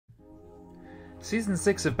Season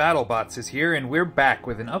 6 of Battlebots is here, and we're back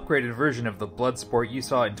with an upgraded version of the Bloodsport you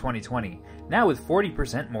saw in 2020, now with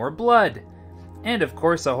 40% more blood! And of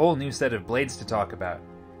course a whole new set of blades to talk about.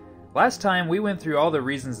 Last time we went through all the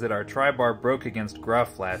reasons that our Tribar broke against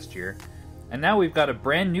Gruff last year, and now we've got a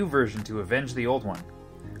brand new version to avenge the old one.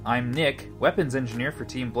 I'm Nick, weapons engineer for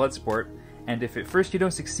Team Bloodsport, and if at first you don't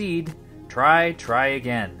succeed, try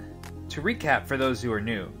again. To recap for those who are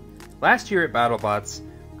new, last year at Battlebots,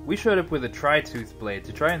 we showed up with a tri-tooth blade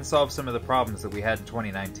to try and solve some of the problems that we had in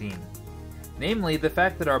 2019. Namely, the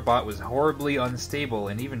fact that our bot was horribly unstable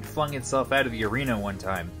and even flung itself out of the arena one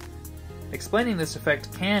time. Explaining this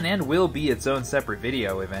effect can and will be its own separate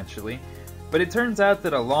video eventually, but it turns out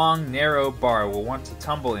that a long, narrow bar will want to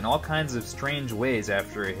tumble in all kinds of strange ways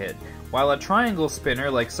after a hit, while a triangle spinner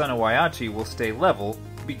like Son of Waiachi will stay level,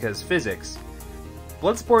 because physics.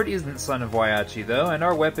 Bloodsport isn't Son of Waiachi though, and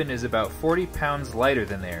our weapon is about 40 pounds lighter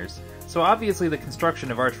than theirs, so obviously the construction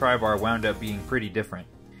of our Tribar wound up being pretty different.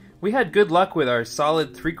 We had good luck with our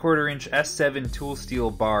solid 3/4 inch S7 tool steel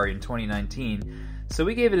bar in 2019, so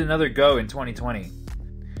we gave it another go in 2020.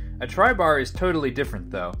 A Tribar is totally different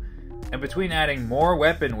though, and between adding more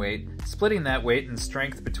weapon weight, splitting that weight and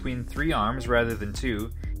strength between 3 arms rather than 2,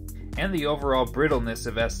 and the overall brittleness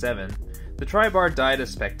of S7, the Tribar died a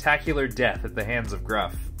spectacular death at the hands of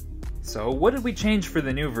Gruff. So what did we change for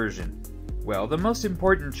the new version? Well, the most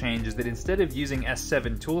important change is that instead of using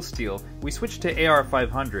S7 tool steel, we switched to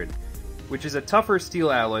AR500, which is a tougher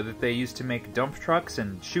steel alloy that they use to make dump trucks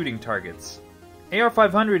and shooting targets.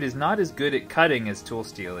 AR500 is not as good at cutting as tool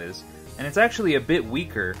steel is, and it's actually a bit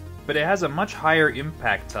weaker, but it has a much higher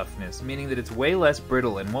impact toughness, meaning that it's way less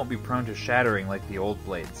brittle and won't be prone to shattering like the old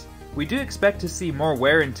blades. We do expect to see more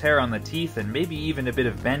wear and tear on the teeth and maybe even a bit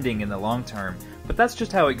of bending in the long term, but that's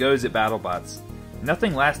just how it goes at Battlebots.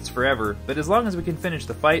 Nothing lasts forever, but as long as we can finish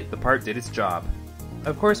the fight, the part did its job.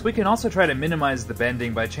 Of course, we can also try to minimize the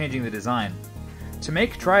bending by changing the design. To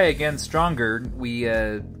make Try Again stronger, we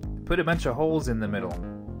put a bunch of holes in the middle.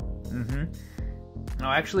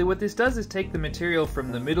 Now actually what this does is take the material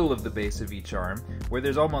from the middle of the base of each arm, where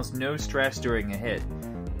there's almost no stress during a hit,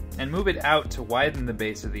 and move it out to widen the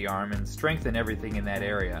base of the arm and strengthen everything in that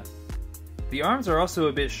area. The arms are also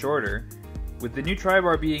a bit shorter, with the new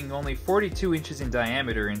Tribar being only 42 inches in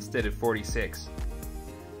diameter instead of 46.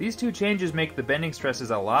 These two changes make the bending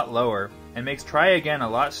stresses a lot lower, and makes Try Again a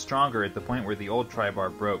lot stronger at the point where the old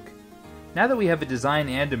Tribar broke. Now that we have a design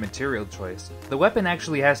and a material choice, the weapon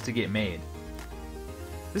actually has to get made.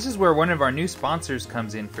 This is where one of our new sponsors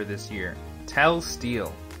comes in for this year, Tell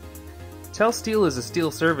Steel. Tell Steel is a steel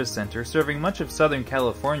service center serving much of Southern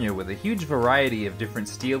California with a huge variety of different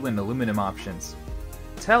steel and aluminum options.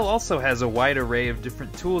 Tell also has a wide array of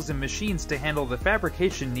different tools and machines to handle the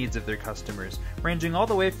fabrication needs of their customers, ranging all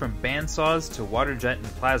the way from bandsaws to water jet and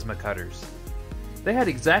plasma cutters. They had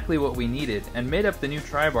exactly what we needed and made up the new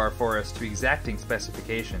Tribar for us to exacting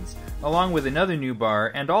specifications, along with another new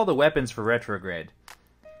bar and all the weapons for retrograde.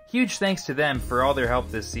 Huge thanks to them for all their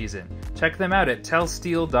help this season. Check them out at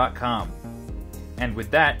tellsteel.com. And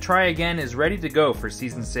with that, Try Again is ready to go for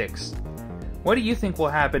Season 6. What do you think will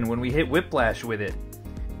happen when we hit Whiplash with it?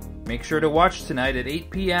 Make sure to watch tonight at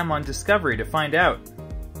 8 p.m. on Discovery to find out.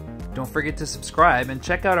 Don't forget to subscribe and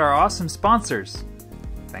check out our awesome sponsors.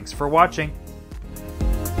 Thanks for watching.